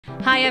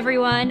Hi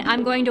everyone,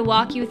 I'm going to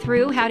walk you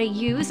through how to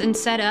use and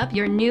set up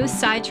your new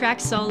SideTrak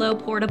Solo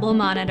portable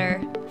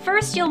monitor.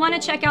 First, you'll want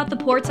to check out the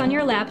ports on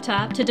your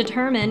laptop to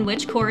determine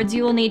which cords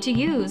you will need to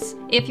use.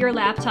 If your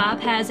laptop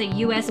has a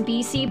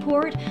USB-C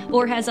port,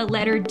 or has a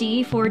letter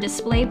D for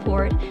display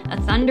port, a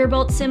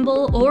Thunderbolt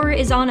symbol, or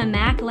is on a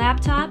Mac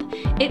laptop,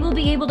 it will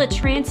be able to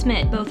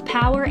transmit both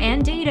power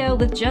and data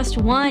with just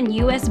one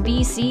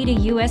USB-C to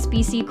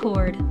USB-C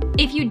cord.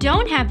 If you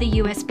don't have the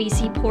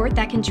USB-C port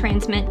that can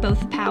transmit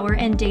both power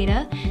and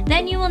data,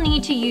 then you will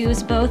need to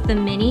use both the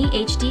mini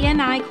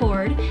HDMI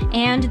cord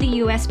and the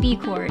USB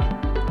cord.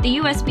 The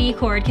USB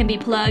cord can be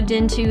plugged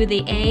into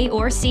the A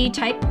or C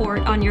type port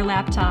on your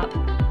laptop.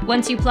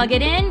 Once you plug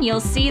it in, you'll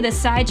see the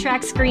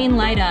SideTrak screen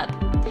light up.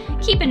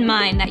 Keep in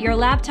mind that your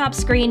laptop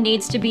screen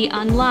needs to be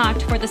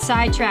unlocked for the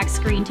SideTrak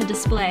screen to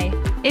display.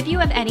 If you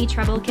have any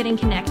trouble getting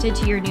connected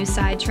to your new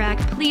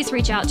SideTrak, please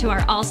reach out to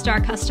our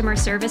all-star customer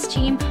service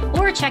team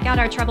or check out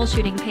our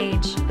troubleshooting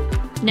page.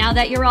 Now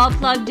that you're all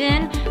plugged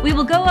in, we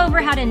will go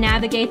over how to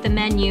navigate the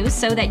menu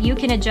so that you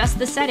can adjust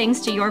the settings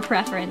to your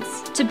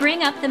preference. To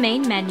bring up the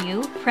main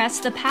menu, press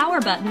the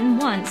power button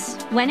once.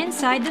 When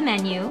inside the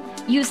menu,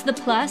 use the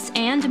plus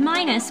and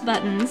minus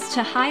buttons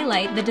to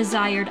highlight the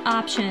desired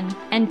option,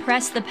 and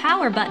press the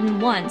power button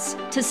once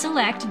to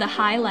select the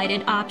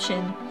highlighted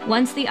option.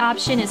 Once the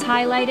option is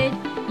highlighted,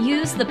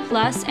 use the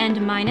plus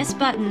and minus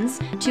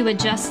buttons to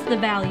adjust the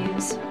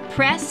values.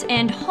 Press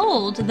and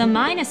hold the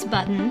minus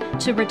button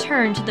to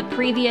return to the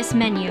previous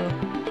menu.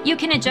 You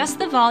can adjust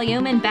the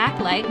volume and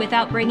backlight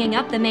without bringing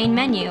up the main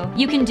menu.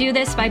 You can do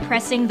this by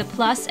pressing the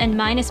plus and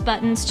minus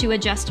buttons to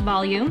adjust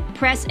volume.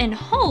 Press and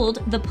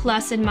hold the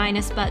plus and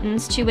minus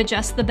buttons to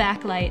adjust the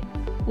backlight.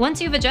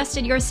 Once you've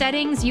adjusted your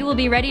settings, you will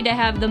be ready to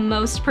have the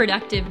most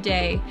productive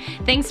day.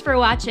 Thanks for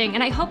watching,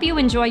 and I hope you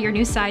enjoy your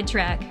new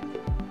SideTrak.